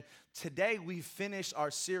Today, we finished our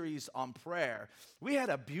series on prayer. We had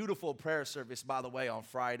a beautiful prayer service, by the way, on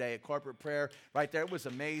Friday, a corporate prayer right there. It was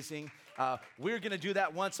amazing. We're going to do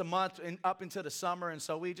that once a month up until the summer, and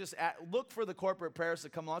so we just look for the corporate prayers to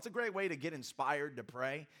come along. It's a great way to get inspired to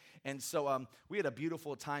pray. And so we had a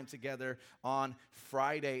beautiful time together on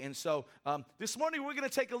Friday. And so this morning, we're going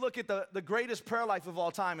to take a look at the greatest prayer life of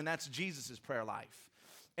all time, and that's Jesus' prayer life.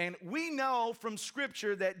 And we know from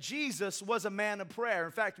Scripture that Jesus was a man of prayer.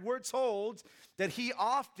 In fact, we're told that he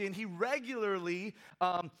regularly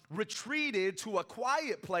retreated to a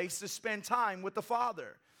quiet place to spend time with the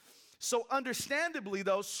Father. So understandably,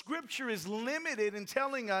 though, Scripture is limited in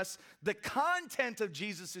telling us the content of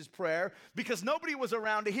Jesus' prayer because nobody was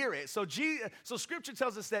around to hear it. So Scripture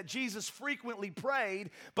tells us that Jesus frequently prayed,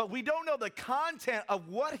 but we don't know the content of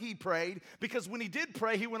what he prayed because when he did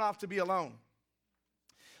pray, he went off to be alone.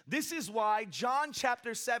 This is why John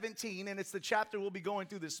chapter 17, and it's the chapter we'll be going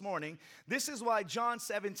through this morning, this is why John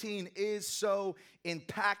 17 is so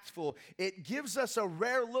impactful. It gives us a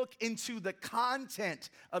rare look into the content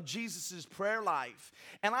of Jesus' prayer life.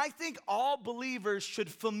 And I think all believers should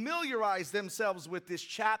familiarize themselves with this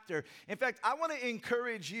chapter. In fact, I want to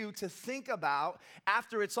encourage you to think about,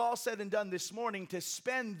 after it's all said and done this morning, to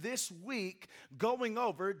spend this week going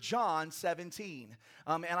over John 17.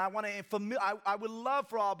 And I would love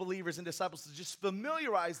for all believers and disciples to just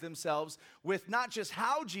familiarize themselves with not just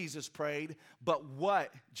how Jesus prayed, but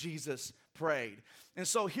what Jesus prayed. And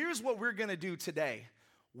so here's what we're going to do today.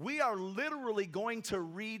 We are literally going to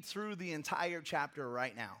read through the entire chapter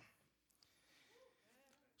right now.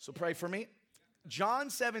 So pray for me. John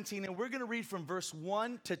 17, and we're going to read from verse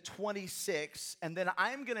 1 to 26, and then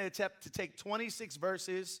I'm going to attempt to take 26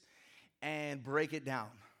 verses and break it down.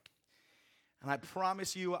 And I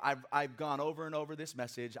promise you, I've gone over and over this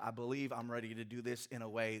message. I believe I'm ready to do this in a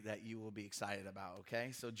way that you will be excited about,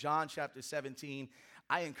 okay? So John chapter 17,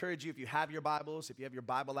 I encourage you, if you have your Bibles, if you have your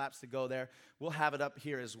Bible apps to go there, we'll have it up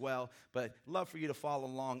here as well. But love for you to follow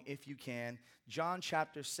along if you can. John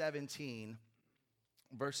chapter 17,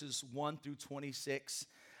 verses 1 through 26.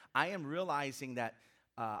 I am realizing that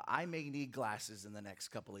I may need glasses in the next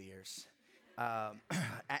couple of years.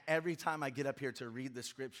 Every time I get up here to read the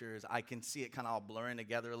scriptures, I can see it kind of all blurring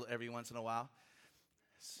together every once in a while.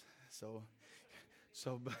 So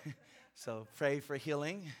pray for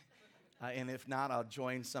healing, and if not, I'll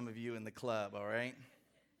join some of you in the club, all right?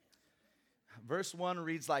 Verse 1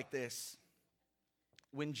 reads like this.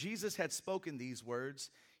 When Jesus had spoken these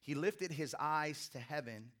words, he lifted his eyes to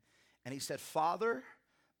heaven, and he said, Father,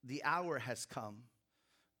 the hour has come.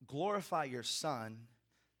 Glorify your Son,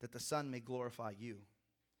 that the Son may glorify you.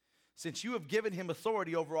 Since you have given him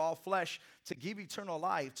authority over all flesh to give eternal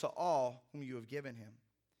life to all whom you have given him.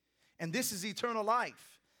 And this is eternal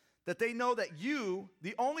life, that they know that you,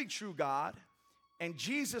 the only true God, and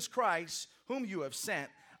Jesus Christ, whom you have sent.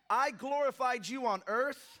 I glorified you on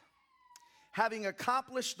earth, having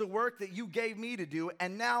accomplished the work that you gave me to do.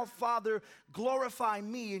 And now, Father, glorify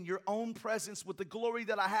me in your own presence with the glory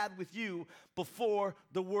that I had with you before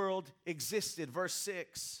the world existed. Verse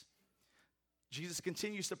 6, Jesus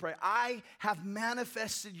continues to pray. I have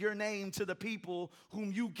manifested your name to the people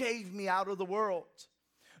whom you gave me out of the world.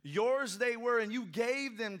 Yours they were, and you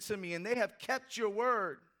gave them to me, and they have kept your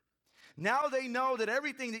word. Now they know that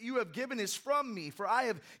everything that you have given is from me, for I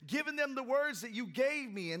have given them the words that you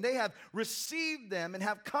gave me, and they have received them and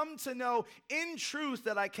have come to know in truth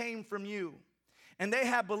that I came from you. And they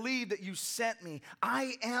have believed that you sent me.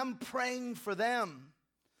 I am praying for them.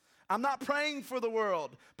 I'm not praying for the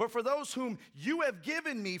world, but for those whom you have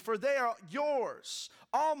given me, for they are yours.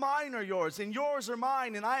 All mine are yours, and yours are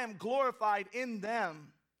mine, and I am glorified in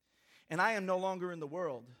them. And I am no longer in the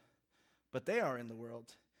world, but they are in the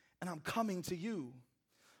world. And I'm coming to you.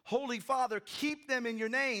 Holy Father, keep them in your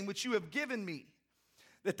name, which you have given me,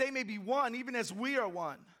 that they may be one, even as we are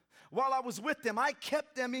one. While I was with them, I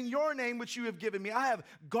kept them in your name, which you have given me. I have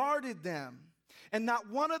guarded them, and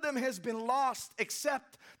not one of them has been lost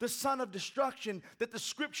except the son of destruction, that the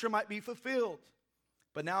scripture might be fulfilled.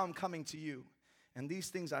 But now I'm coming to you, and these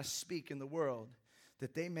things I speak in the world,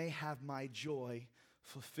 that they may have my joy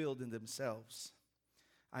fulfilled in themselves.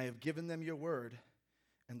 I have given them your word,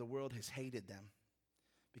 and the world has hated them,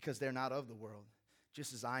 because they're not of the world,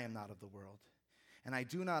 just as I am not of the world. And I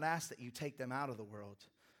do not ask that you take them out of the world,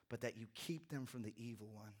 but that you keep them from the evil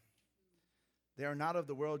one. They are not of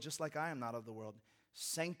the world, just like I am not of the world.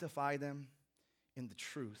 Sanctify them in the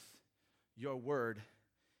truth. Your word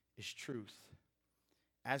is truth.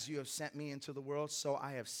 As you have sent me into the world, so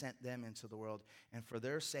I have sent them into the world. And for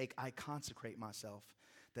their sake I consecrate myself,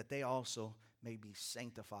 that they also may be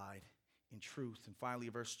sanctified in truth. And finally,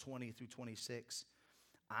 verse 20 through 26,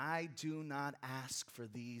 I do not ask for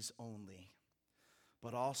these only,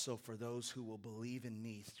 but also for those who will believe in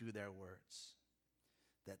me through their words,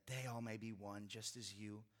 that they all may be one, just as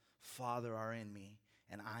you, Father, are in me,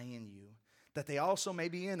 and I in you, that they also may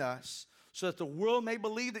be in us, so that the world may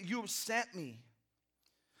believe that you have sent me.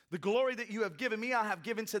 The glory that you have given me, I have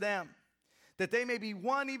given to them, that they may be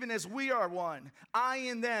one even as we are one, I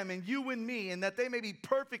in them and you in me, and that they may be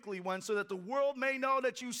perfectly one, so that the world may know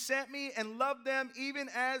that you sent me and loved them even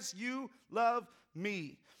as you love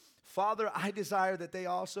me. Father, I desire that they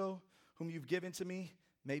also, whom you've given to me,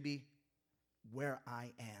 may be where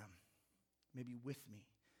I am, may be with me,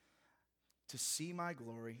 to see my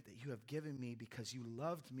glory that you have given me because you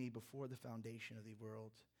loved me before the foundation of the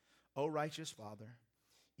world. O righteous Father,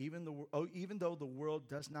 even though the world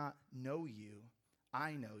does not know you,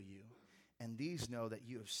 I know you, and these know that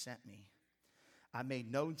you have sent me. I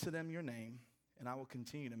made known to them your name, and I will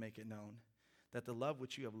continue to make it known, that the love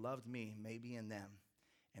which you have loved me may be in them,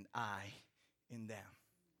 and I in them.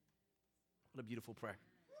 What a beautiful prayer.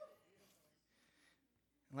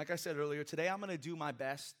 And like I said earlier, today I'm going to do my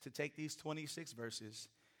best to take these 26 verses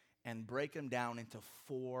and break them down into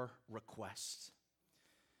 4 requests.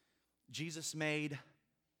 Jesus made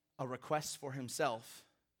a request for himself.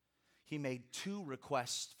 He made 2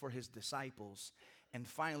 requests for his disciples. And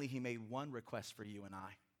finally, he made 1 request for you and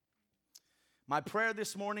I. My prayer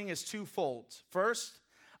this morning is twofold. First,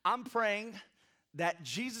 I'm praying that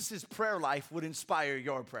Jesus' prayer life would inspire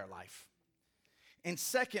your prayer life. And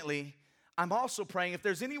secondly, I'm also praying if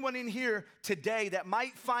there's anyone in here today that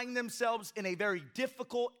might find themselves in a very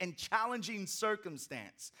difficult and challenging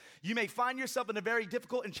circumstance. You may find yourself in a very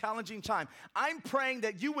difficult and challenging time. I'm praying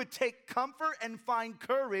that you would take comfort and find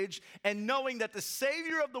courage and knowing that the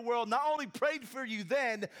Savior of the world not only prayed for you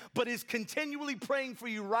then, but is continually praying for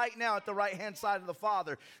you right now at the right-hand side of the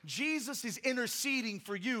Father. Jesus is interceding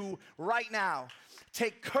for you right now.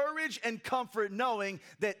 Take courage and comfort knowing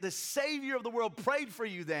that the Savior of the world prayed for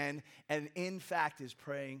you then and in fact is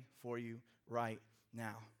praying for you right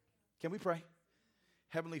now. Can we pray?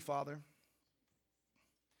 Heavenly Father,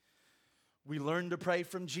 we learned to pray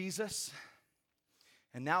from Jesus,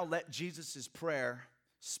 and now let Jesus' prayer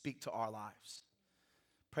speak to our lives.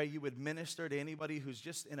 Pray you would minister to anybody who's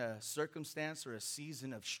just in a circumstance or a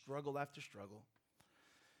season of struggle after struggle.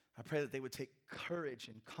 I pray that they would take courage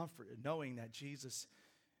and comfort in knowing that, Jesus,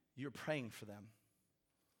 you're praying for them.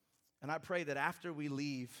 And I pray that after we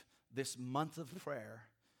leave this month of prayer,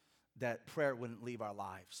 that prayer wouldn't leave our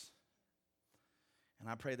lives. And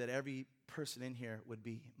I pray that every person in here would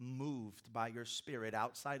be moved by your Spirit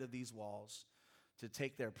outside of these walls to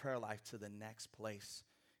take their prayer life to the next place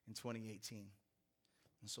in 2018.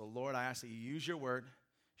 And so, Lord, I ask that you use your word,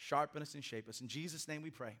 sharpen us and shape us. In Jesus' name we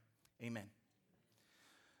pray. Amen.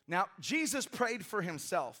 Now, Jesus prayed for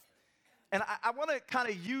himself. And I want to kind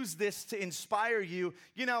of use this to inspire you.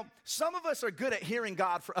 You know, some of us are good at hearing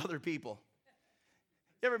God for other people.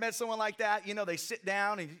 You ever met someone like that? You know, they sit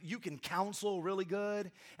down and you can counsel really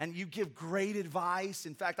good and you give great advice.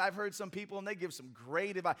 In fact, I've heard some people and they give some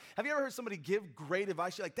great advice. Have you ever heard somebody give great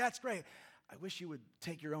advice? You're like, that's great. I wish you would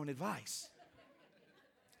take your own advice.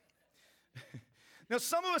 Now,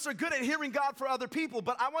 some of us are good at hearing God for other people,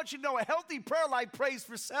 but I want you to know a healthy prayer life prays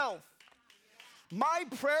for self. My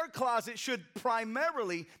prayer closet should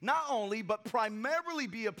primarily, not only, but primarily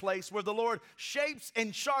be a place where the Lord shapes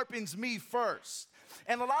and sharpens me first.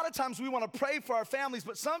 And a lot of times we want to pray for our families,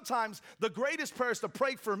 but sometimes the greatest prayer is to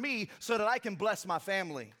pray for me so that I can bless my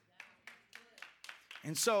family.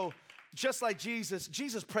 And so, just like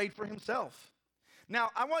Jesus prayed for himself.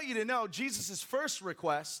 Now, I want you to know Jesus' first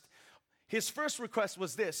request, his first request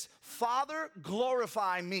was this: Father,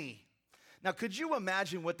 glorify me. Now, could you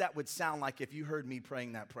imagine what that would sound like if you heard me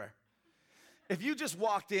praying that prayer? If you just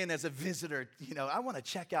walked in as a visitor, you know, I want to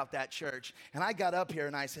check out that church, and I got up here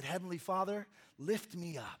and I said, Heavenly Father, lift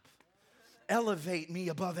me up. Elevate me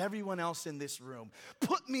above everyone else in this room.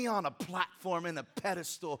 Put me on a platform and a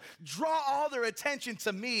pedestal. Draw all their attention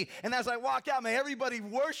to me. And as I walk out, may everybody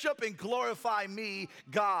worship and glorify me,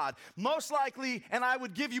 God. Most likely, and I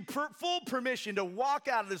would give you full permission to walk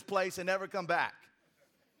out of this place and never come back.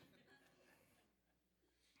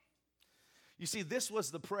 You see, this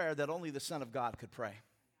was the prayer that only the Son of God could pray.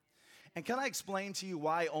 And can I explain to you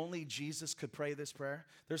why only Jesus could pray this prayer?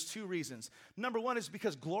 There's 2 reasons. Number 1 is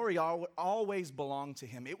because glory always belonged to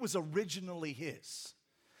him. It was originally his.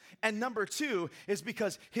 And number two is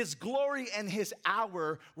because his glory and his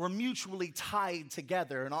hour were mutually tied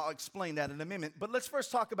together. And I'll explain that in a minute. But let's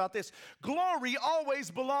first talk about this. Glory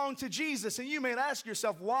always belonged to Jesus. And you may ask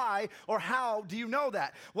yourself, why or how do you know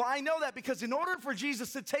that? Well, I know that because in order for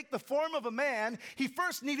Jesus to take the form of a man, he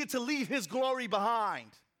first needed to leave his glory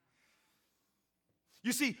behind.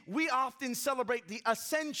 You see, we often celebrate the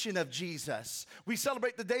ascension of Jesus. We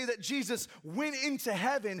celebrate the day that Jesus went into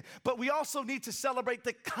heaven, but we also need to celebrate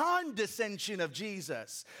the condescension of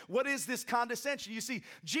Jesus. What is this condescension? You see,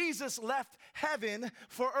 Jesus left heaven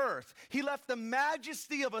for earth. He left the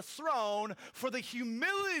majesty of a throne for the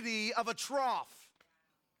humility of a trough.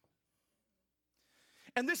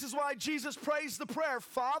 And this is why Jesus prays the prayer,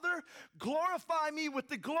 Father, glorify me with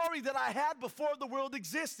the glory that I had before the world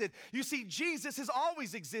existed. You see, Jesus has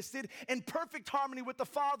always existed in perfect harmony with the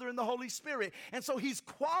Father and the Holy Spirit. And so he's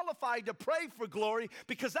qualified to pray for glory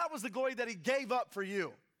because that was the glory that he gave up for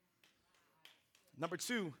you. Number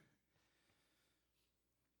two,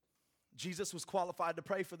 Jesus was qualified to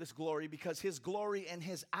pray for this glory because his glory and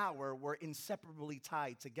his hour were inseparably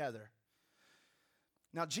tied together.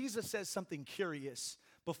 Now, Jesus says something curious.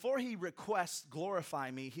 Before he requests,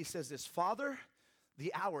 glorify me, he says this, Father,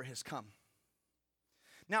 the hour has come.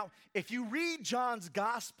 Now, if you read John's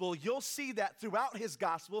gospel, you'll see that throughout his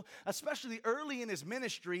gospel, especially early in his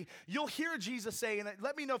ministry, you'll hear Jesus say, and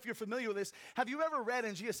let me know if you're familiar with this, have you ever read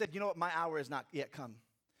and Jesus said, you know what, my hour has not yet come?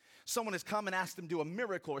 Someone has come and asked him to do a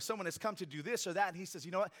miracle, or someone has come to do this or that, and he says,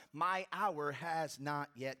 you know what, my hour has not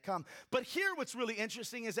yet come. But here what's really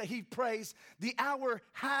interesting is that he prays, the hour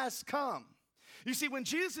has come. You see, when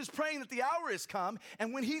Jesus is praying that the hour has come,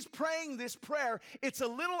 and when he's praying this prayer, it's a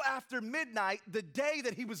little after midnight, the day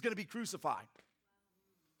that he was going to be crucified.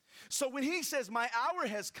 So when he says, my hour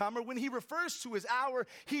has come, or when he refers to his hour,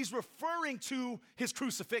 he's referring to his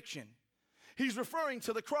crucifixion. He's referring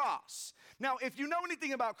to the cross. Now, if you know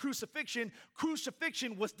anything about crucifixion,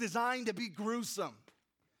 crucifixion was designed to be gruesome.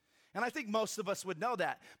 And I think most of us would know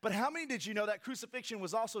that. But how many did you know that crucifixion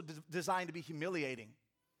was also designed to be humiliating?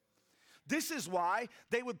 This is why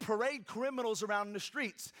they would parade criminals around the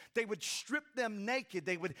streets. They would strip them naked.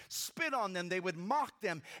 They would spit on them. They would mock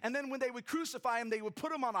them. And then when they would crucify them, they would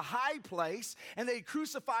put them on a high place, and they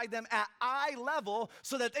crucified them at eye level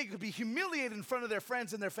so that they could be humiliated in front of their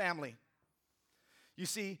friends and their family. You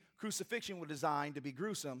see, crucifixion was designed to be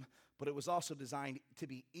gruesome, but it was also designed to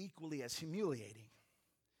be equally as humiliating.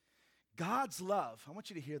 God's love, I want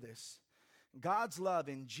you to hear this. God's love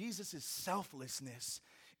and Jesus' selflessness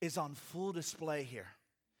is on full display here.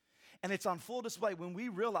 And it's on full display when we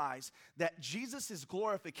realize that Jesus'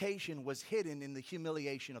 glorification was hidden in the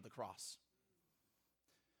humiliation of the cross.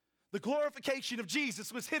 The glorification of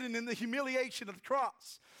Jesus was hidden in the humiliation of the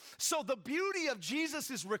cross. So the beauty of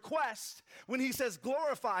Jesus' request when he says,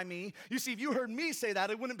 glorify me, you see, if you heard me say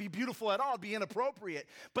that, it wouldn't be beautiful at all, it'd be inappropriate.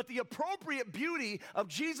 But the appropriate beauty of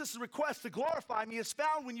Jesus' request to glorify me is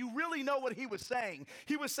found when you really know what he was saying.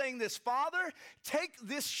 He was saying this, Father, take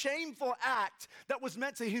this shameful act that was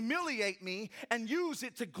meant to humiliate me and use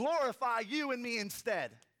it to glorify you and me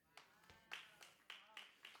instead.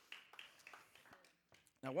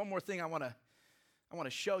 Now, one more thing I want to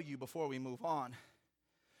show you before we move on.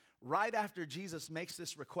 Right after Jesus makes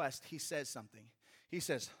this request, he says something. He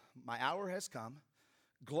says, my hour has come,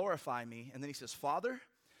 glorify me. And then he says, Father,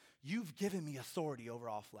 you've given me authority over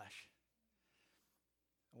all flesh.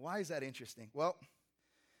 Why is that interesting? Well,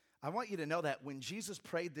 I want you to know that when Jesus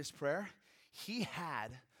prayed this prayer, he had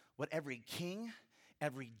what every king,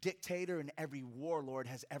 every dictator, and every warlord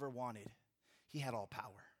has ever wanted. He had all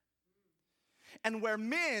power. And where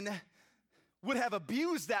men would have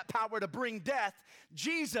abused that power to bring death,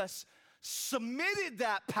 Jesus submitted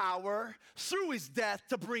that power through his death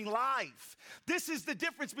to bring life. This is the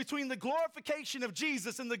difference between the glorification of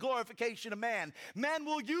Jesus and the glorification of man. Man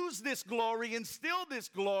will use this glory, instill this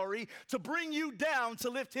glory to bring you down to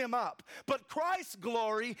lift him up. But Christ's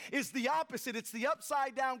glory is the opposite. It's the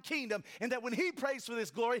upside down kingdom. And that when he prays for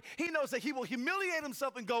this glory, he knows that he will humiliate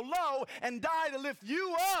himself and go low and die to lift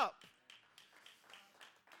you up.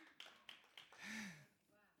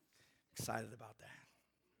 Excited about that.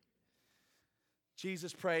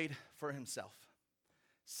 Jesus prayed for himself.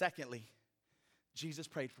 Secondly, Jesus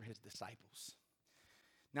prayed for his disciples.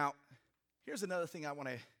 Now, here's another thing I want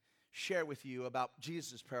to share with you about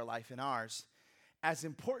Jesus' prayer life and ours. As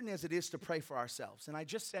important as it is to pray for ourselves, and I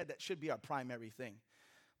just said that should be our primary thing,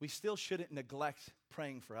 we still shouldn't neglect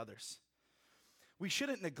praying for others. We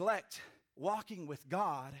shouldn't neglect walking with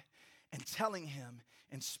God and telling him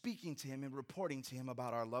and speaking to him and reporting to him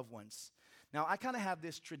about our loved ones. Now, I kind of have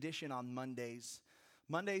this tradition on Mondays.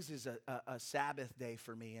 Mondays is a Sabbath day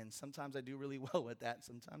for me, and sometimes I do really well with that,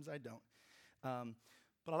 sometimes I don't.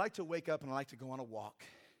 But I like to wake up and I like to go on a walk,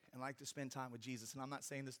 and I like to spend time with Jesus. And I'm not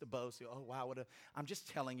saying this to boast. Oh, wow, I'm just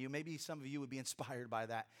telling you, maybe some of you would be inspired by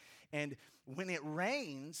that. And when it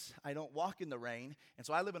rains, I don't walk in the rain, and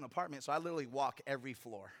so I live in an apartment, so I literally walk every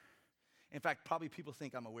floor. In fact, probably people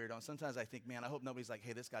think I'm a weirdo, and sometimes I think, man, I hope nobody's like,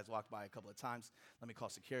 hey, this guy's walked by a couple of times. Let me call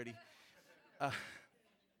security.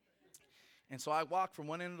 And so I walk from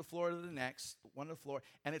one end of the floor to the next,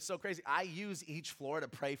 and it's so crazy. I use each floor to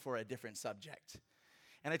pray for a different subject.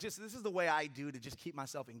 And this is the way I do to just keep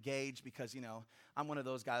myself engaged because, I'm one of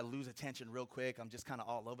those guys lose attention real quick. I'm just kind of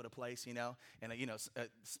all over the place, And,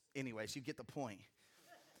 anyways, you get the point.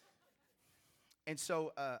 And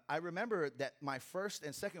so I remember that my first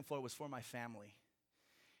and second floor was for my family.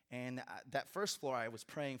 And that first floor, I was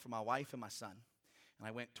praying for my wife and my son. And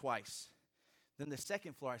I went twice. Then the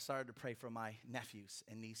second floor, I started to pray for my nephews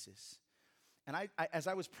and nieces. And I as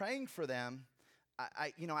I was praying for them,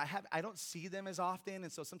 I don't see them as often,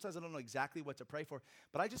 and so sometimes I don't know exactly what to pray for,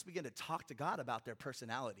 but I just begin to talk to God about their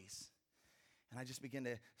personalities. And I just begin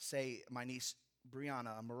to say, my niece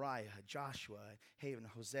Brianna, Mariah, Joshua, Haven,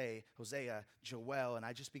 Hosea, Joel, and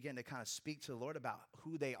I just begin to kind of speak to the Lord about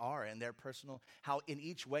who they are and their personal, how in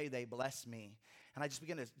each way they bless me. And I just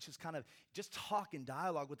begin to just talk and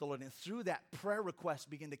dialogue with the Lord, and through that, prayer requests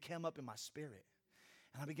begin to come up in my spirit.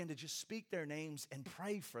 And I begin to just speak their names and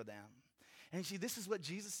pray for them. And you see, this is what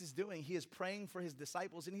Jesus is doing. He is praying for his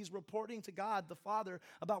disciples, and he's reporting to God the Father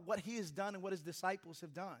about what he has done and what his disciples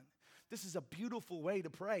have done. This is a beautiful way to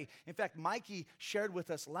pray. In fact, Mikey shared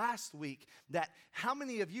with us last week that how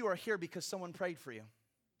many of you are here because someone prayed for you?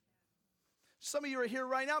 Some of you are here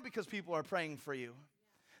right now because people are praying for you.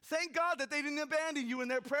 Thank God that they didn't abandon you in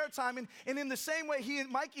their prayer time. And in the same way,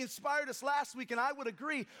 Mikey inspired us last week, and I would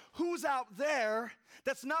agree, who's out there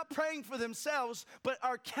that's not praying for themselves, but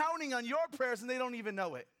are counting on your prayers and they don't even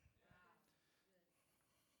know it?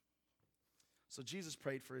 So Jesus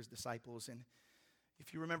prayed for his disciples, and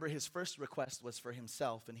if you remember, his first request was for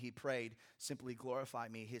himself, and he prayed, simply glorify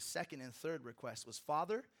me. His second and third request was,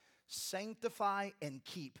 Father, sanctify and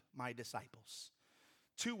keep my disciples.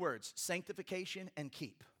 2 words, sanctification and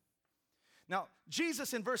keep. Now,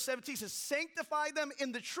 Jesus in verse 17 says, sanctify them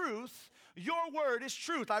in the truth. Your word is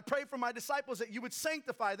truth. I pray for my disciples that you would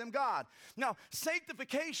sanctify them, God. Now,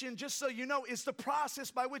 sanctification, just so you know, is the process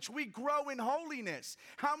by which we grow in holiness.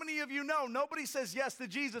 How many of you know nobody says yes to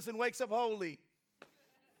Jesus and wakes up holy?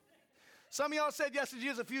 Some of y'all said yes to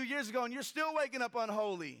Jesus a few years ago, and you're still waking up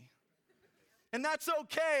unholy. And that's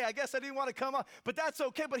okay. I guess I didn't want to come up, but that's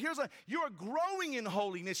okay. But here's you're growing in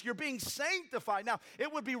holiness. You're being sanctified. Now, it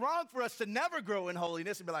would be wrong for us to never grow in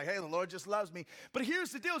holiness and be like, hey, the Lord just loves me. But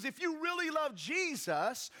here's the deal is if you really love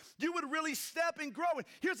Jesus, you would really step and grow. And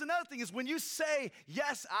here's another thing is when you say,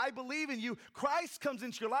 yes, I believe in you, Christ comes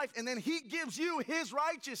into your life, and then he gives you his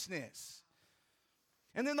righteousness.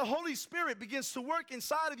 And then the Holy Spirit begins to work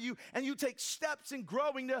inside of you, and you take steps in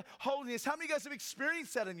growing to holiness. How many of you guys have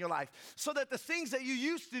experienced that in your life? So that the things that you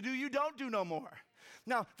used to do, you don't do no more.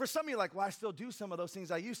 Now, for some of you, like, well, I still do some of those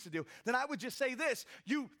things I used to do. Then I would just say this.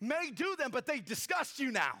 You may do them, but they disgust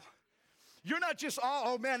you now. You're not just,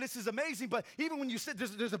 oh man, this is amazing. But even when you sit,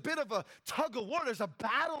 there's a bit of a tug of war. There's a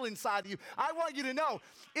battle inside of you. I want you to know,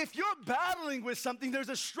 if you're battling with something, there's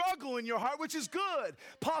a struggle in your heart, which is good.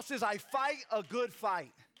 Paul says, I fight a good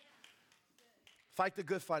fight. Fight the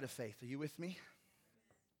good fight of faith. Are you with me?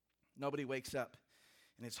 Nobody wakes up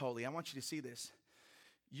and it's holy. I want you to see this.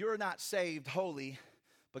 You're not saved holy,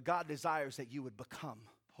 but God desires that you would become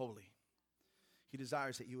holy. He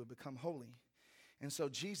desires that you would become holy. And so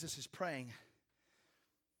Jesus is praying,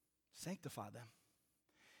 sanctify them.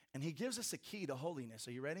 And he gives us a key to holiness.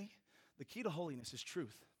 Are you ready? The key to holiness is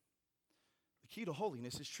truth. The key to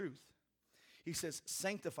holiness is truth. He says,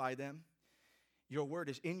 sanctify them. Your word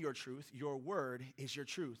is in your truth. Your word is your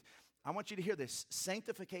truth. I want you to hear this.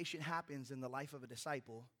 Sanctification happens in the life of a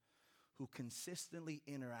disciple who consistently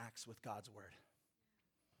interacts with God's word.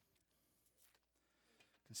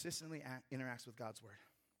 Consistently interacts with God's word.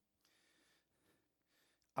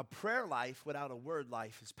 A prayer life without a word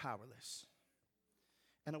life is powerless.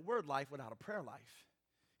 And a word life without a prayer life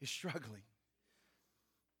is struggling.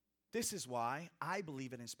 This is why I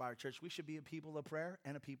believe at Inspired Church we should be a people of prayer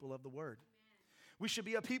and a people of the word. We should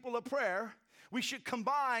be a people of prayer. We should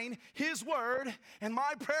combine his word and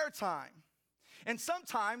my prayer time. And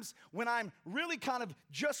sometimes when I'm really kind of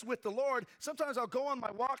just with the Lord, sometimes I'll go on my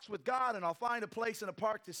walks with God and I'll find a place in a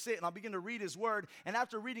park to sit and I'll begin to read his word. And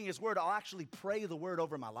after reading his word, I'll actually pray the word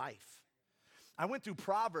over my life. I went through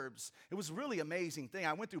Proverbs. It was a really amazing thing.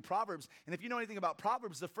 I went through Proverbs, and if you know anything about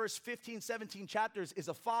Proverbs, the first 15, 17 chapters is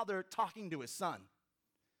a father talking to his son,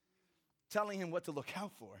 telling him what to look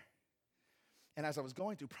out for. And as I was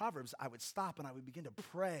going through Proverbs, I would stop and I would begin to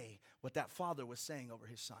pray what that father was saying over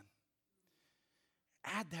his son.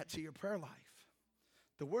 Add that to your prayer life.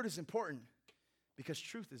 The word is important because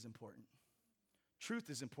truth is important. Truth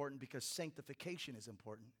is important because sanctification is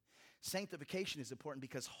important. Sanctification is important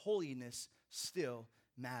because holiness still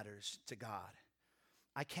matters to God.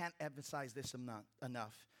 I can't emphasize this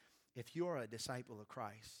enough. If you're a disciple of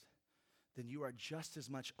Christ, then you are just as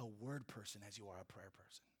much a word person as you are a prayer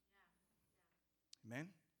person. Amen?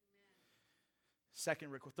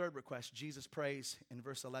 Third request, Jesus prays in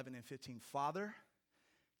verse 11 and 15, Father,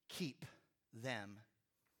 keep them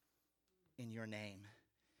in your name.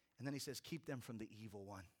 And then he says, keep them from the evil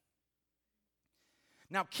one.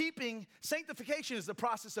 Now, sanctification is the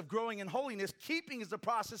process of growing in holiness. Keeping is the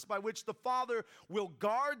process by which the Father will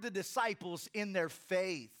guard the disciples in their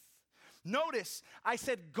faith. Notice, I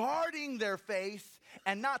said guarding their faith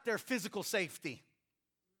and not their physical safety.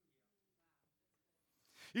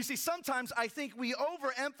 You see, sometimes I think we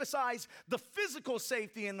overemphasize the physical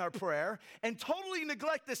safety in our prayer and totally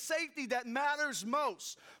neglect the safety that matters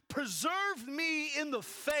most. Preserve me in the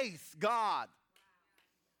faith, God.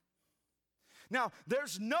 Now,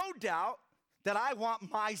 there's no doubt that I want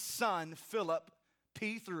my son, Philip,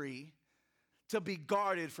 P3, to be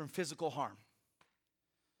guarded from physical harm.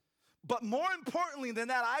 But more importantly than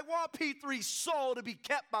that, I want P3's soul to be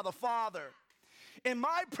kept by the Father. In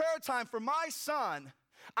my prayer time for my son,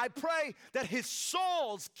 I pray that his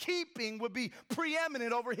soul's keeping would be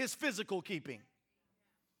preeminent over his physical keeping.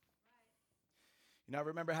 You know, I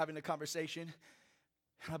remember having a conversation,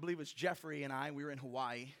 I believe it was Jeffrey and we were in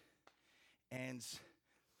Hawaii. And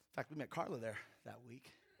in fact, we met Carla there that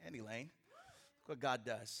week, and Elaine. Look what God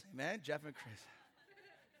does. Amen? Jeff and Chris.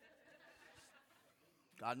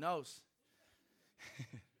 God knows. If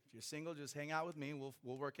you're single, just hang out with me, and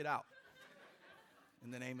we'll work it out.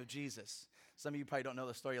 In the name of Jesus. Some of you probably don't know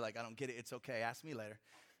the story. You're like, I don't get it. It's okay. Ask me later.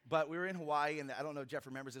 But we were in Hawaii, and I don't know if Jeff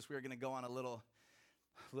remembers this. We were going to go on a little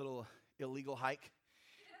illegal hike.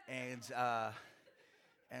 And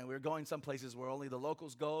we were going some places where only the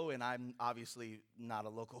locals go, and I'm obviously not a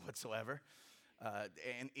local whatsoever.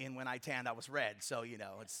 And when I tanned, I was red, so,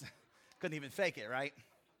 couldn't even fake it, right?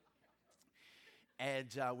 And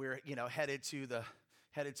we're, headed to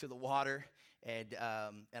the water, and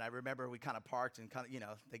I remember we kind of parked and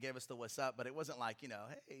they gave us the what's up, but it wasn't like,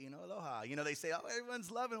 hey, aloha. They say, oh, everyone's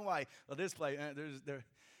loving Hawaii. Well, this place, it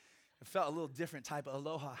felt a little different type of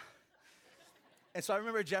aloha. And so I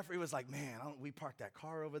remember Jeffrey was like, man, we parked that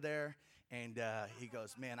car over there. And he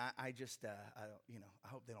goes, man, I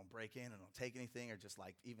hope they don't break in and don't take anything or just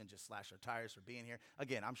slash our tires for being here.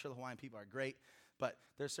 Again, I'm sure the Hawaiian people are great, but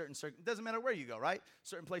there's certain it doesn't matter where you go, right?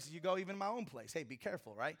 Certain places you go, even my own place. Hey, be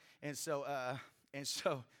careful, right? And so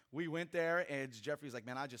we went there, and Jeffrey's like,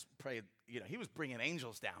 man, I just prayed. He was bringing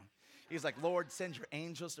angels down. He's like, Lord, send your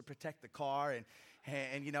angels to protect the car. And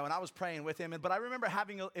I was praying with him. But I remember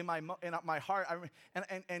having in my heart,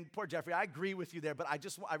 and poor Jeffrey, I agree with you there, but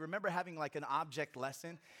I remember having like an object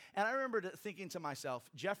lesson. And I remember thinking to myself,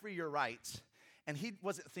 Jeffrey, you're right. And he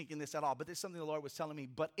wasn't thinking this at all, but this is something the Lord was telling me.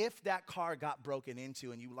 But if that car got broken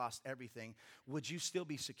into and you lost everything, would you still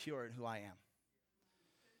be secure in who I am?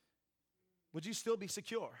 Would you still be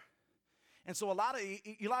secure? And so a lot of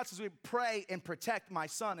times we pray and protect my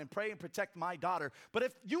son and pray and protect my daughter. But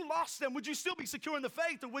if you lost them, would you still be secure in the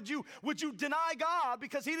faith, or would you deny God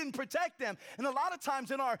because he didn't protect them? And a lot of times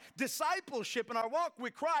in our discipleship and our walk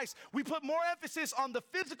with Christ, we put more emphasis on the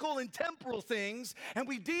physical and temporal things, and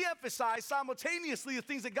we de-emphasize simultaneously the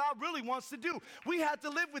things that God really wants to do. We have to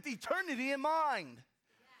live with eternity in mind.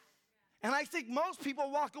 And I think most people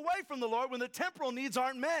walk away from the Lord when the temporal needs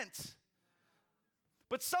aren't met.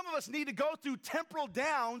 But some of us need to go through temporal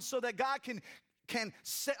down so that God can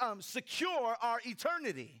secure our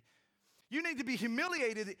eternity. You need to be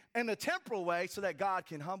humiliated in a temporal way so that God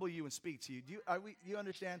can humble you and speak to you. Do you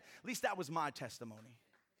understand? At least that was my testimony.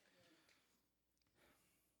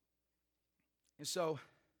 And so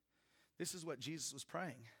this is what Jesus was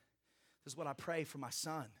praying. This is what I pray for my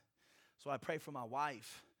son. So I pray for my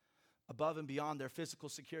wife. Above and beyond their physical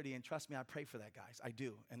security, and trust me, I pray for that, guys. I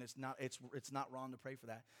do, and it's not wrong to pray for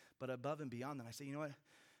that. But above and beyond that, I say, you know what?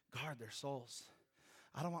 Guard their souls.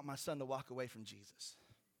 I don't want my son to walk away from Jesus.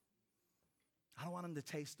 I don't want him to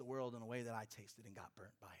taste the world in a way that I tasted and got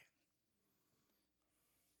burnt by it.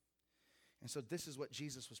 And so this is what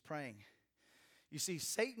Jesus was praying. You see,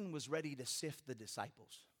 Satan was ready to sift the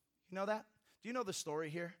disciples. You know that? Do you know the story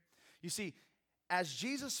here? You see, as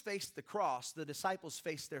Jesus faced the cross, the disciples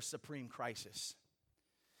faced their supreme crisis.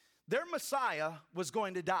 Their Messiah was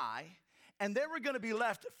going to die, and they were going to be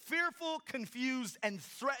left fearful, confused, and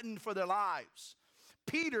threatened for their lives.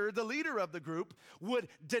 Peter, the leader of the group, would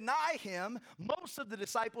deny him. Most of the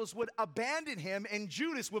disciples would abandon him, and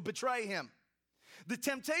Judas would betray him. The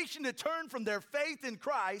temptation to turn from their faith in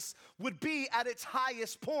Christ would be at its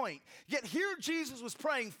highest point. Yet here Jesus was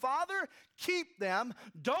praying, Father, keep them.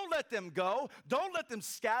 Don't let them go. Don't let them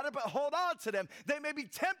scatter, but hold on to them. They may be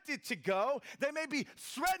tempted to go. They may be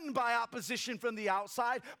threatened by opposition from the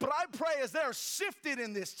outside, but I pray as they're sifted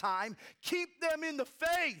in this time, keep them in the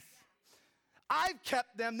faith. I've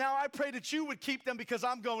kept them. Now I pray that you would keep them because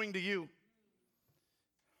I'm going to you.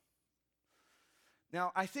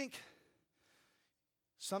 Now, I think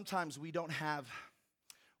sometimes we don't have,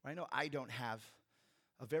 or I know I don't have,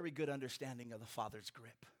 a very good understanding of the Father's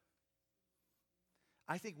grip.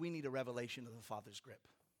 I think we need a revelation of the Father's grip.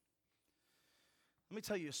 Let me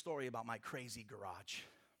tell you a story about my crazy garage.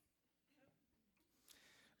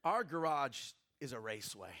 Our garage is a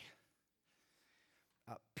raceway.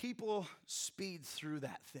 People speed through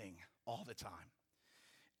that thing all the time.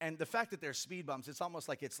 And the fact that there's speed bumps, it's almost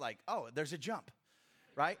like oh, there's a jump,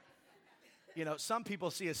 right? You know, some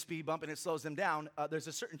people see a speed bump and it slows them down. There's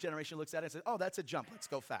a certain generation looks at it and says, oh, that's a jump. Let's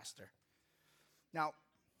go faster. Now,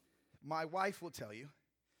 my wife will tell you,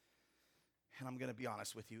 and I'm going to be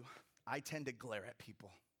honest with you, I tend to glare at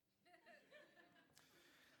people.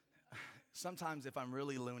 Sometimes if I'm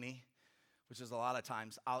really loony, which is a lot of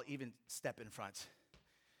times, I'll even step in front.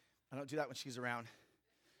 I don't do that when she's around.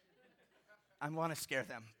 I want to scare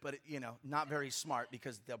them, but, not very smart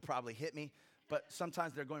because they'll probably hit me. But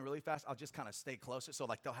sometimes they're going really fast. I'll just kind of stay closer. So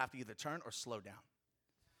they'll have to either turn or slow down.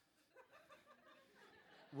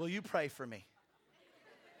 Will you pray for me?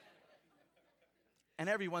 And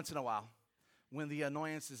every once in a while, when the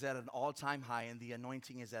annoyance is at an all-time high and the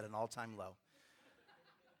anointing is at an all-time low,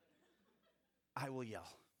 I will yell,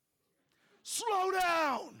 slow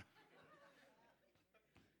down!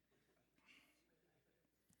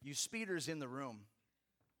 You speeders in the room,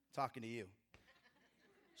 talking to you.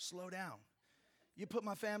 Slow down. You put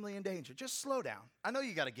my family in danger. Just slow down. I know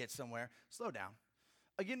you got to get somewhere. Slow down.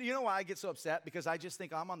 Again, you know why I get so upset? Because I just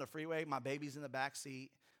think I'm on the freeway. My baby's in the back seat.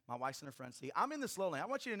 My wife's in the front seat. I'm in the slow lane. I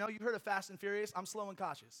want you to know, you've heard of Fast and Furious. I'm slow and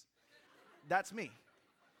cautious. That's me.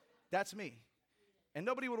 That's me. And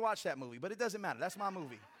nobody would watch that movie, but it doesn't matter. That's my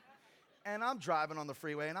movie. And I'm driving on the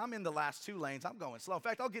freeway, and I'm in the last two lanes. I'm going slow. In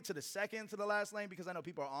fact, I'll get to the second to the last lane because I know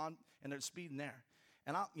people are on, and they're speeding there.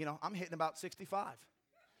 And I'm hitting about 65,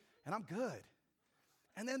 and I'm good.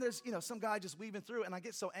 And then there's, some guy just weaving through, and I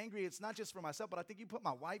get so angry. It's not just for myself, but I think you put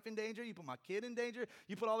my wife in danger. You put my kid in danger.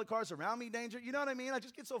 You put all the cars around me in danger. You know what I mean? I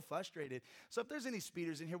just get so frustrated. So if there's any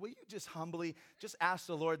speeders in here, will you just humbly just ask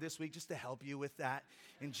the Lord this week just to help you with that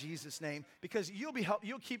in Jesus' name? Because you'll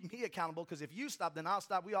keep me accountable, because if you stop, then I'll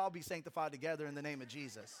stop. We all be sanctified together in the name of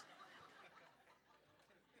Jesus.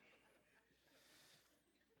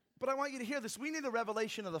 But I want you to hear this. We need a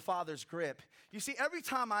revelation of the Father's grip. You see, every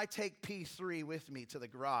time I take P3 with me to the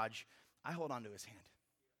garage, I hold on to his hand.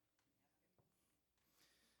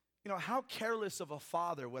 How careless of a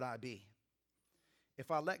father would I be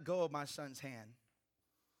if I let go of my son's hand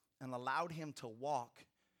and allowed him to walk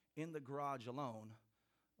in the garage alone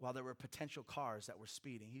while there were potential cars that were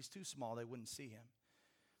speeding? He's too small, they wouldn't see him.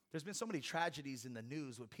 There's been so many tragedies in the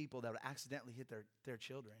news with people that would accidentally hit their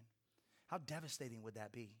children. How devastating would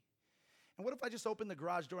that be? And what if I just opened the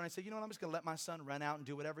garage door and I said, I'm just going to let my son run out and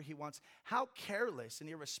do whatever he wants? How careless and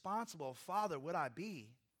irresponsible a father would I be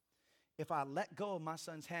if I let go of my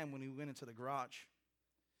son's hand when we went into the garage?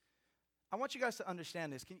 I want you guys to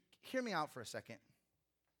understand this. Can you hear me out for a second?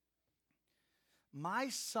 My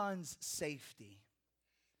son's safety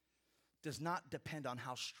does not depend on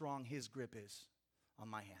how strong his grip is on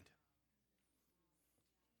my hand.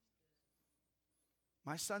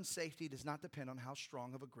 My son's safety does not depend on how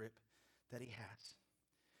strong of a grip that he has,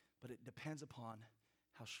 but it depends upon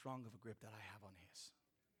how strong of a grip that I have on his.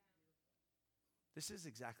 This is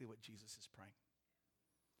exactly what Jesus is praying.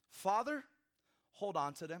 Father, hold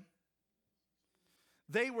on to them.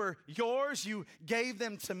 They were yours, you gave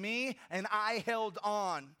them to me, and I held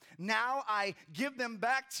on. Now I give them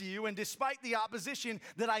back to you, and despite the opposition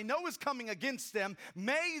that I know is coming against them,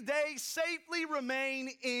 may they safely remain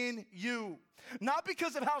in you. Not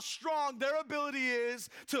because of how strong their ability is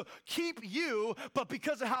to keep you, but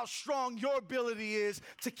because of how strong your ability is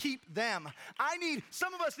to keep them.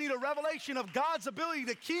 Some of us need a revelation of God's ability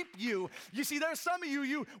to keep you. You see, there's some of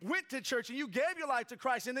you went to church and you gave your life to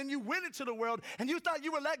Christ, and then you went into the world and you thought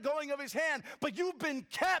you were let going of his hand, but you've been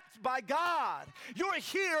kept by God. You're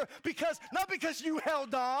here not because you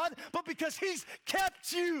held on, but because he's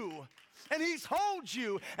kept you. And he's holds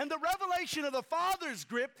you. And the revelation of the Father's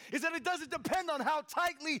grip is that it doesn't depend on how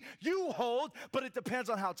tightly you hold, but it depends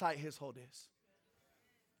on how tight his hold is.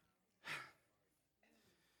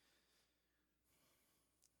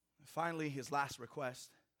 And finally, his last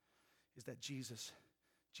request is that Jesus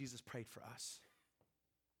prayed for us.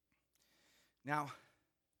 Now,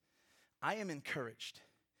 I am encouraged,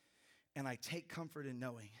 and I take comfort in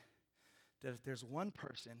knowing that if there's one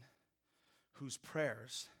person whose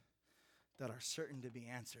prayers that are certain to be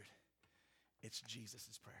answered, it's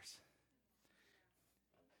Jesus' prayers.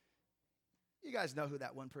 You guys know who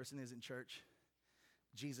that one person is in church?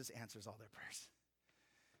 Jesus answers all their prayers.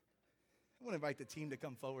 I want to invite the team to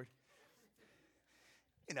come forward.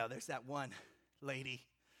 You know, there's that one lady,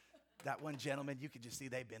 that one gentleman, you could just see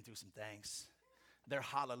they've been through some things. Their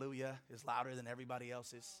hallelujah is louder than everybody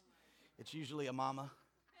else's. It's usually a mama.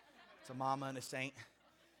 It's a mama and a saint.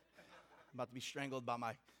 I'm about to be strangled by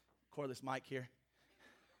my cordless mic here.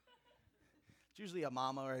 It's usually a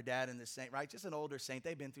mama or a dad and the saint, right? Just an older saint.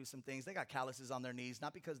 They've been through some things. They got calluses on their knees,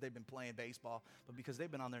 not because they've been playing baseball, but because they've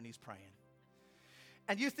been on their knees praying.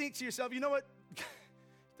 And you think to yourself, you know what? If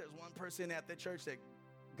there's one person at the church that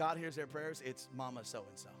God hears their prayers, it's mama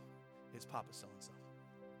so-and-so. It's papa so-and-so.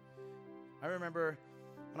 I remember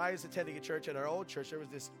when I was attending a church, at our old church, there was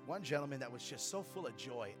this one gentleman that was just so full of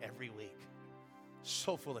joy every week.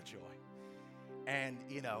 So full of joy. And,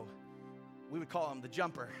 you know, we would call him the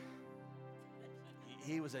jumper.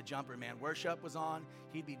 He was a jumper, man. Worship was on.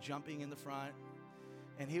 He'd be jumping in the front.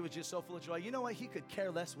 And he was just so full of joy. You know what? He could care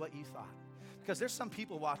less what you thought. Because there's some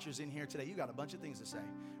people watchers in here today. You got a bunch of things to say,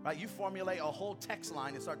 right? You formulate a whole text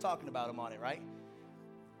line and start talking about him on it, right?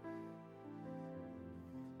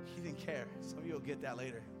 He didn't care. Some of you will get that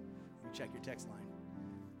later. You check your text line.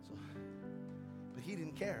 But he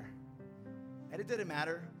didn't care. And it didn't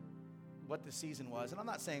matter what the season was. And I'm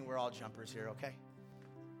not saying we're all jumpers here, okay?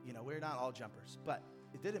 You know, we're not all jumpers. But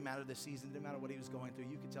it didn't matter the season. It didn't matter what he was going through.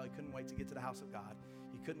 You could tell he couldn't wait to get to the house of God.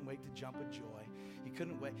 He couldn't wait to jump with joy. He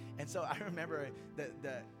couldn't wait. And so I remember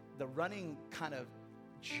the running kind of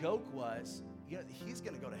joke was, you know, he's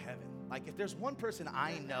going to go to heaven. Like, if there's one person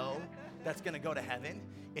I know that's going to go to heaven,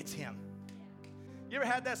 it's him. You ever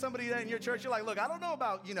had that somebody that in your church, you're like, look, I don't know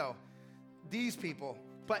about, you know, these people.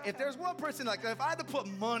 But if there's one person, like, if I had to put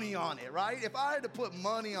money on it, right? If I had to put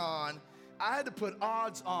money on, I had to put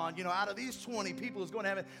odds on, you know, out of these 20 people who's going to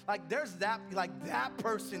heaven, like, there's that, like, that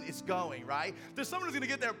person is going, right? There's someone who's going to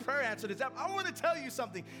get their prayer answered. I want to tell you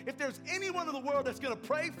something. If there's anyone in the world that's going to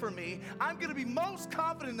pray for me, I'm going to be most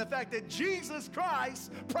confident in the fact that Jesus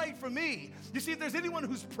Christ prayed for me. You see, if there's anyone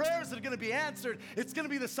whose prayers that are going to be answered, it's going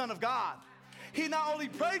to be the Son of God. He not only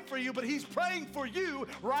prayed for you, but he's praying for you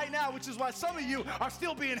right now, which is why some of you are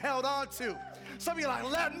still being held on to. Some of you are like,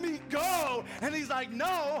 let me go. And he's like,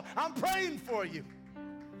 no, I'm praying for you.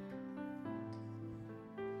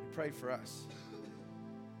 He prayed for us.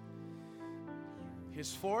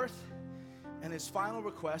 His fourth and his final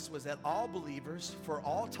request was that all believers for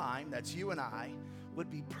all time, that's you and I, would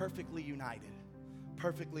be perfectly united,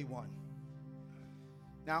 perfectly one.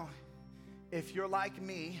 Now, if you're like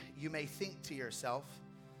me, you may think to yourself,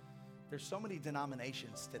 there's so many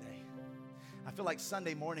denominations today. I feel like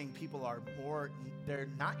Sunday morning people they're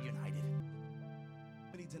not united.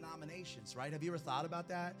 Many denominations, right? Have you ever thought about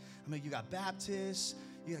that? I mean, you got Baptists,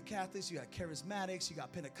 you got Catholics, you got Charismatics, you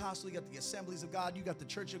got Pentecostal, you got the Assemblies of God, you got the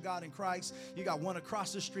Church of God in Christ, you got one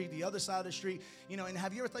across the street, the other side of the street, you know, and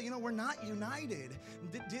have you ever thought, you know, we're not united?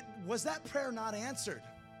 Was that prayer not answered?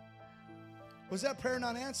 Was that prayer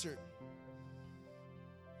not answered?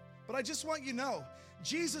 But I just want you to know,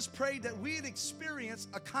 Jesus prayed that we'd experience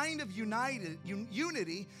a kind of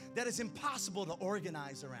unity that is impossible to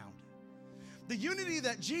organize around. The unity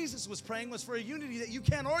that Jesus was praying was for a unity that you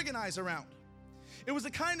can't organize around. It was a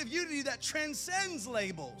kind of unity that transcends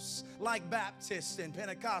labels like Baptist and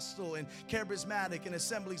Pentecostal and Charismatic and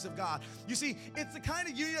Assemblies of God. You see, it's the kind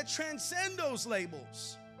of unity that transcends those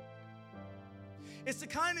labels. It's the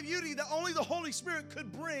kind of unity that only the Holy Spirit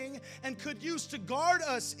could bring and could use to guard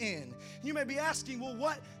us in. You may be asking, well,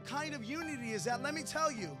 what kind of unity is that? Let me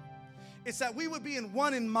tell you. It's that we would be in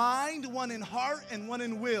one in mind, one in heart, and one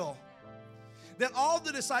in will. that all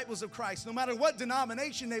the disciples of Christ, no matter what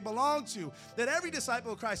denomination they belong to, that every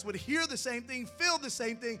disciple of Christ would hear the same thing, feel the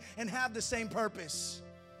same thing, and have the same purpose.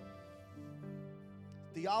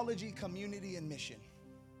 Theology, community, and mission.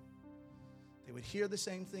 They would hear the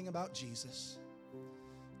same thing about Jesus.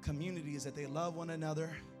 Community is that they love one another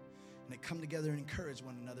and they come together and encourage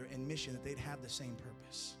one another. And mission, that they'd have the same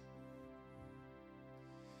purpose.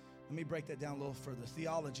 Let me break that down a little further.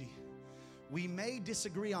 Theology. We may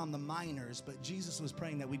disagree on the minors, but Jesus was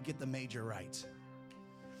praying that we'd get the major right.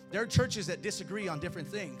 There are churches that disagree on different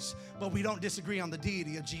things, but we don't disagree on the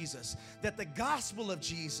deity of Jesus. That the gospel of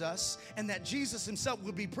Jesus and that Jesus himself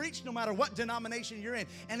will be preached no matter what denomination you're in.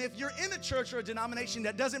 And if you're in a church or a denomination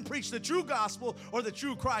that doesn't preach the true gospel or the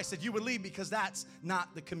true Christ, that you would leave, because that's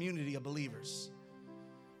not the community of believers.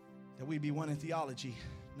 That we'd be one in theology.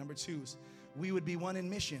 Number two is we would be one in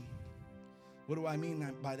mission. What do I mean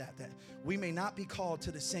by that? That we may not be called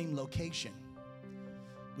to the same location.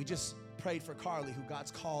 We just prayed for Carly, who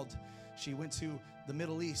God's called. She went to the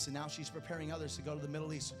Middle East, and now she's preparing others to go to the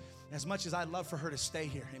Middle East. As much as I'd love for her to stay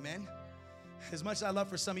here, amen? As much as I love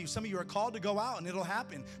for some of you are called to go out, and it'll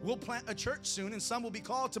happen. We'll plant a church soon, and some will be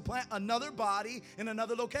called to plant another body in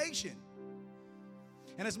another location.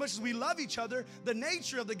 And as much as we love each other, the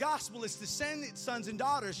nature of the gospel is to send its sons and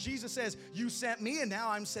daughters. Jesus says, you sent me, and now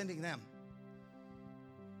I'm sending them.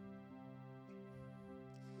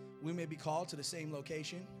 We may be called to the same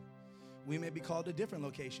location. We may be called to different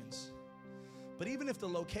locations. But even if the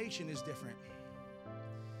location is different,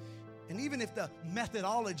 and even if the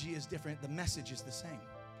methodology is different, the message is the same.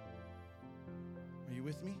 Are you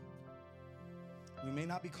with me? We may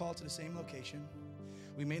not be called to the same location.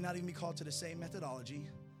 We may not even be called to the same methodology,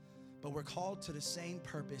 but we're called to the same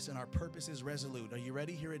purpose, and our purpose is resolute. Are you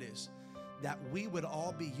ready? Here it is. That we would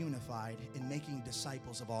all be unified in making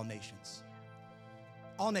disciples of all nations.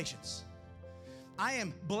 All nations. I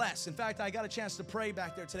am blessed. In fact, I got a chance to pray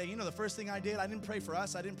back there today. You know, the first thing I did, I didn't pray for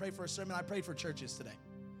us. I didn't pray for a sermon. I prayed for churches today.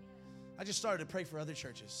 I just started to pray for other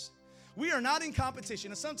churches. We are not in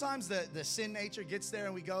competition. And sometimes the sin nature gets there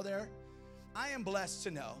and we go there. I am blessed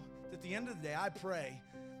to know that at the end of the day, I pray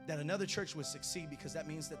that another church would succeed, because that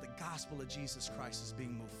means that the gospel of Jesus Christ is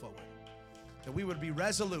being moved forward. That we would be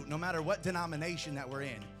resolute no matter what denomination that we're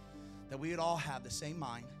in. That we would all have the same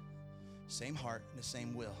mind, same heart, and the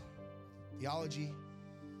same will. Theology,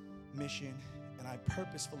 mission, and I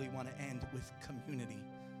purposefully want to end with community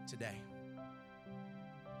today.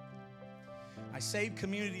 I saved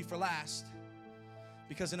community for last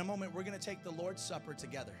because in a moment we're going to take the Lord's Supper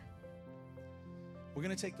together. We're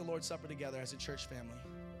going to take the Lord's Supper together as a church family.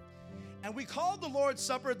 And we call the Lord's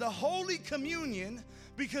Supper the Holy Communion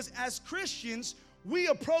because as Christians, we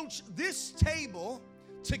approach this table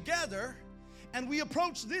together, and we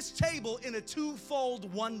approach this table in a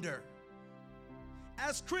twofold wonder.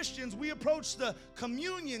 As Christians, we approach the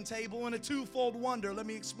communion table in a twofold wonder. Let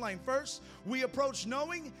me explain. First, we approach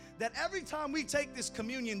knowing that every time we take this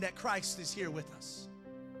communion, that Christ is here with us.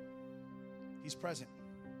 He's present.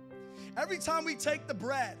 Every time we take the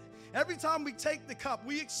bread, every time we take the cup,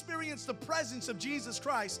 we experience the presence of Jesus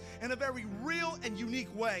Christ in a very real and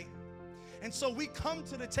unique way. And so we come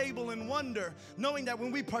to the table in wonder, knowing that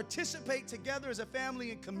when we participate together as a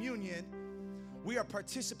family in communion, we are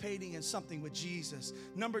participating in something with Jesus.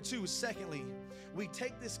 Number two, secondly, we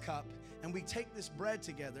take this cup and we take this bread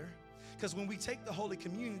together, because when we take the Holy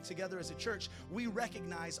Communion together as a church, we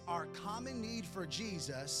recognize our common need for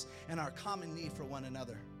Jesus and our common need for one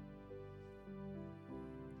another.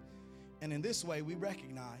 And in this way, we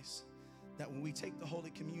recognize that when we take the Holy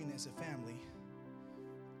Communion as a family,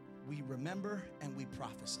 we remember and we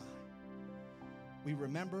prophesy. We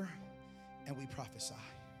remember and we prophesy.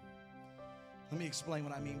 Let me explain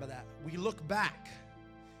what I mean by that. We look back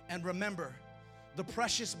and remember the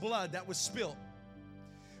precious blood that was spilled.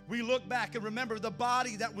 We look back and remember the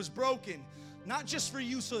body that was broken, not just for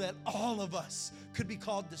you, so that all of us could be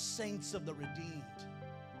called the saints of the redeemed.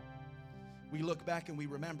 We look back and we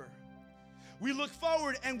remember. We look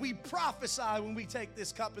forward and we prophesy when we take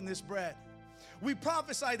this cup and this bread. We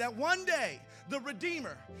prophesy that one day the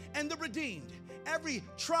Redeemer and the redeemed, every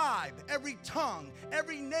tribe, every tongue,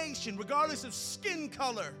 every nation, regardless of skin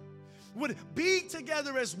color, would be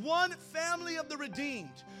together as one family of the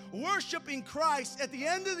redeemed, worshiping Christ at the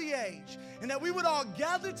end of the age, and that we would all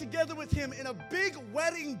gather together with him in a big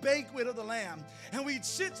wedding banquet of the Lamb, and we'd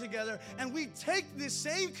sit together and we'd take this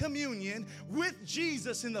same communion with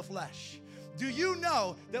Jesus in the flesh. Do you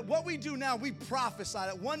know that what we do now, we prophesy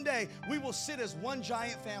that one day we will sit as one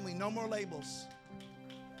giant family, no more labels.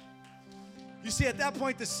 You see, at that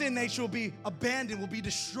point, the sin nature will be abandoned, will be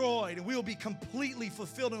destroyed, and we will be completely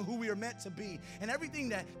fulfilled in who we are meant to be. And everything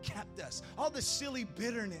that kept us, all the silly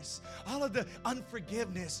bitterness, all of the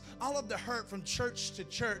unforgiveness, all of the hurt from church to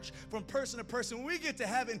church, from person to person, when we get to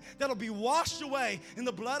heaven, that'll be washed away in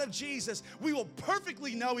the blood of Jesus. We will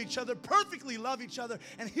perfectly know each other, perfectly love each other,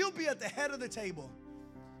 and He'll be at the head of the table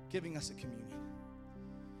giving us a communion.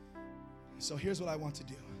 So here's what I want to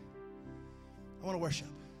do. I want to worship.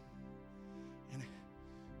 And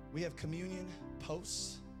we have communion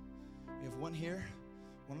posts. We have one here,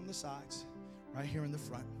 one on the sides, right here in the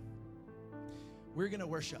front. We're going to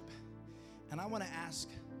worship. And I want to ask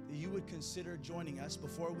that you would consider joining us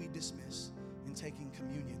before we dismiss in taking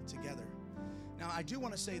communion together. Now, I do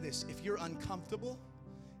want to say this. If you're uncomfortable,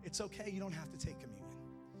 it's okay. You don't have to take communion.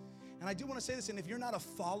 And I do want to say this, and if you're not a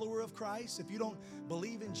follower of Christ, if you don't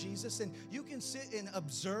believe in Jesus, then you can sit and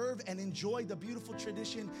observe and enjoy the beautiful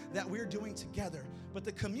tradition that we're doing together. But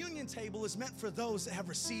the communion table is meant for those that have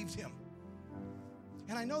received Him.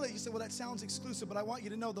 And I know that you say, well, that sounds exclusive, but I want you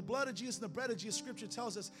to know the blood of Jesus and the bread of Jesus, Scripture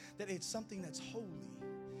tells us that it's something that's holy.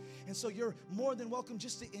 And so you're more than welcome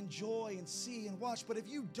just to enjoy and see and watch. But if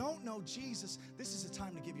you don't know Jesus, this is a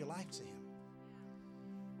time to give your life to Him.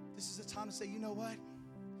 This is a time to say, you know what?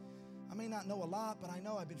 I may not know a lot, but I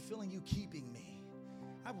know I've been feeling you keeping me.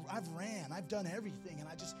 I've ran, I've done everything, and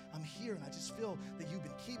I'm here, and I just feel that you've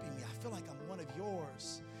been keeping me. I feel like I'm one of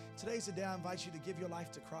yours. Today's the day I invite you to give your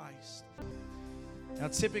life to Christ. Now,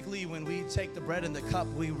 typically when we take the bread and the cup,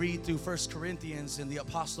 we read through 1 Corinthians, and the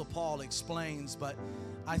Apostle Paul explains, but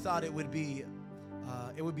I thought it would be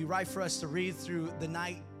right for us to read through the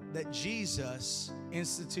night that Jesus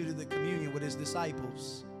instituted the communion with His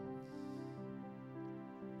disciples.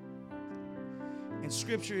 And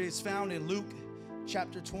Scripture is found in Luke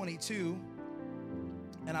chapter 22,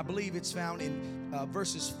 and I believe it's found in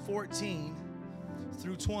verses 14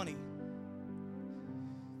 through 20.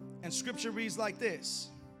 And Scripture reads like this: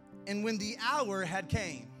 and when the hour had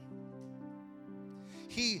came,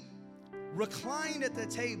 He reclined at the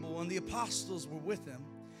table, and the apostles were with Him.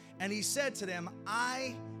 And He said to them,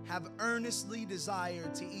 I have earnestly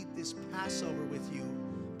desired to eat this Passover with you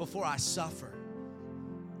before I suffer.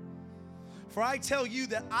 For I tell you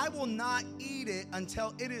that I will not eat it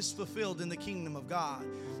until it is fulfilled in the kingdom of God.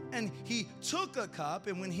 And He took a cup,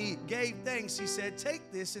 and when He gave thanks, He said,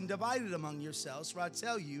 take this and divide it among yourselves. For I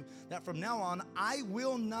tell you that from now on I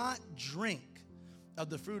will not drink of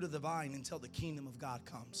the fruit of the vine until the kingdom of God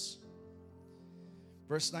comes.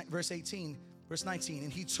 Verse 19,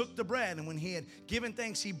 and He took the bread, and when He had given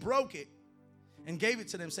thanks, He broke it and gave it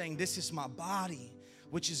to them, saying, this is my body,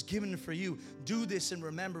 which is given for you. Do this in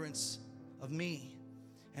remembrance of me.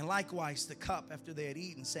 And likewise the cup after they had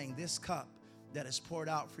eaten, saying, this cup that is poured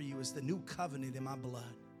out for you is the new covenant in my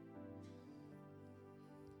blood.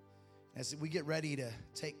 As we get ready to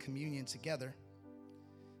take communion together,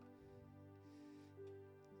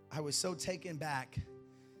 I was so taken back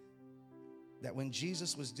that when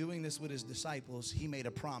Jesus was doing this with His disciples, He made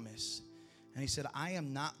a promise. And He said, I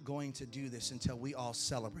am not going to do this until we all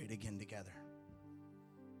celebrate again together.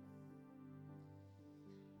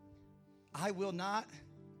 I will not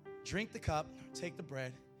drink the cup, take the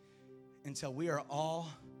bread, until we are all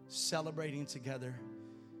celebrating together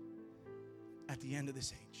at the end of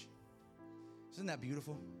this age. Isn't that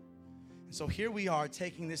beautiful? And so here we are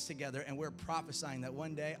taking this together, and we're prophesying that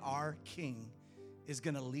one day our King is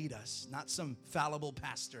going to lead us. Not some fallible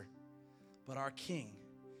pastor, but our King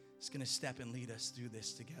is going to step and lead us through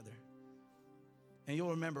this together. And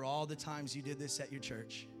you'll remember all the times you did this at your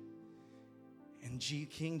church. And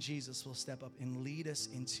King Jesus will step up and lead us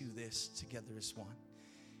into this together as one.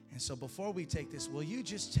 And so before we take this, will you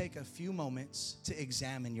just take a few moments to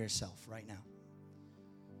examine yourself right now?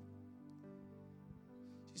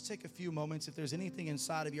 Just take a few moments. If there's anything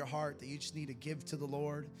inside of your heart that you just need to give to the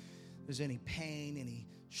Lord, if there's any pain, any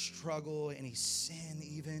struggle, any sin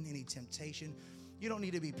even, any temptation, you don't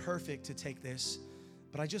need to be perfect to take this.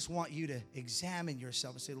 But I just want you to examine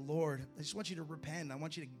yourself and say, Lord, I just want you to repent. I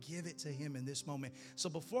want you to give it to Him in this moment. So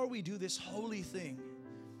before we do this holy thing,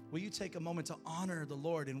 will you take a moment to honor the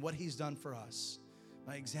Lord and what He's done for us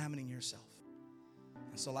by examining yourself?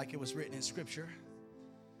 And so like it was written in Scripture,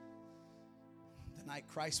 the night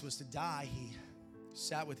Christ was to die, He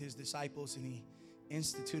sat with His disciples and He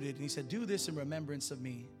instituted, and He said, do this in remembrance of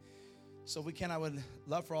me. So I would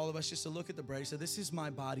love for all of us just to look at the bread. He said, this is my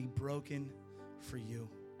body broken for you.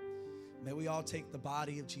 May we all take the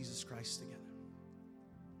body of Jesus Christ together.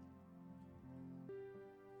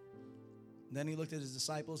 And then He looked at His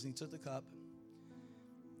disciples and He took the cup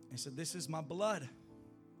and He said, this is my blood.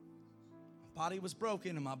 My body was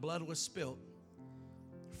broken and my blood was spilt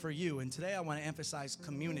for you. And today I want to emphasize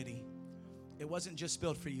community. It wasn't just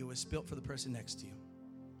built for you, it was built for the person next to you.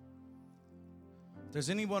 If there's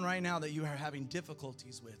anyone right now that you are having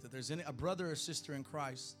difficulties with, if there's a brother or sister in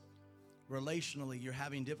Christ, relationally you're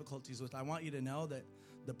having difficulties with, I want you to know that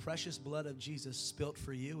the precious blood of Jesus spilt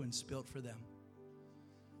for you and spilt for them.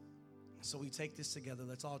 So we take this together.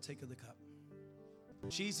 Let's all take of the cup.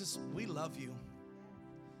 Jesus, we love you.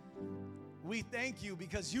 We thank you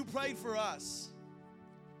because you prayed for us.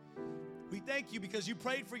 We thank you because you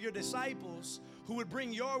prayed for your disciples who would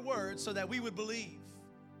bring your word so that we would believe.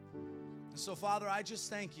 And so, Father, I just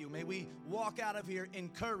thank you. May we walk out of here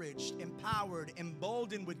encouraged, empowered,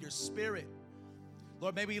 emboldened with your spirit.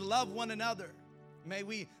 Lord, may we love one another. May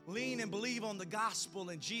we lean and believe on the gospel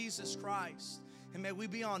in Jesus Christ. And may we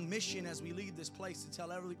be on mission as we leave this place to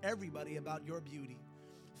tell everybody about your beauty.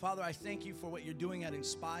 Father, I thank you for what you're doing at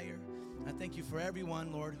Inspire. I thank you for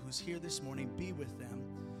everyone, Lord, who's here this morning. Be with them.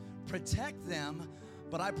 Protect them,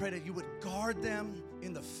 but I pray that you would guard them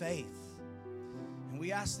in the faith. And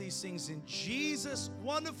we ask these things in Jesus'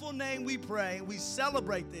 wonderful name we pray. We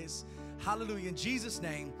celebrate this. Hallelujah. In Jesus'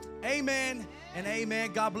 name, amen and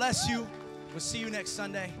amen. God bless you. We'll see you next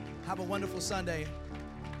Sunday. Have a wonderful Sunday.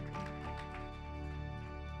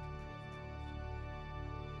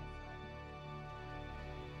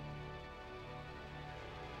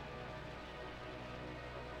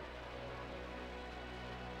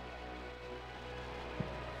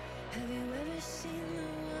 Have you ever seen the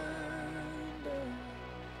wonder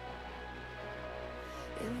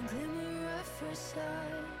in the glimmer at first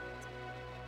sight?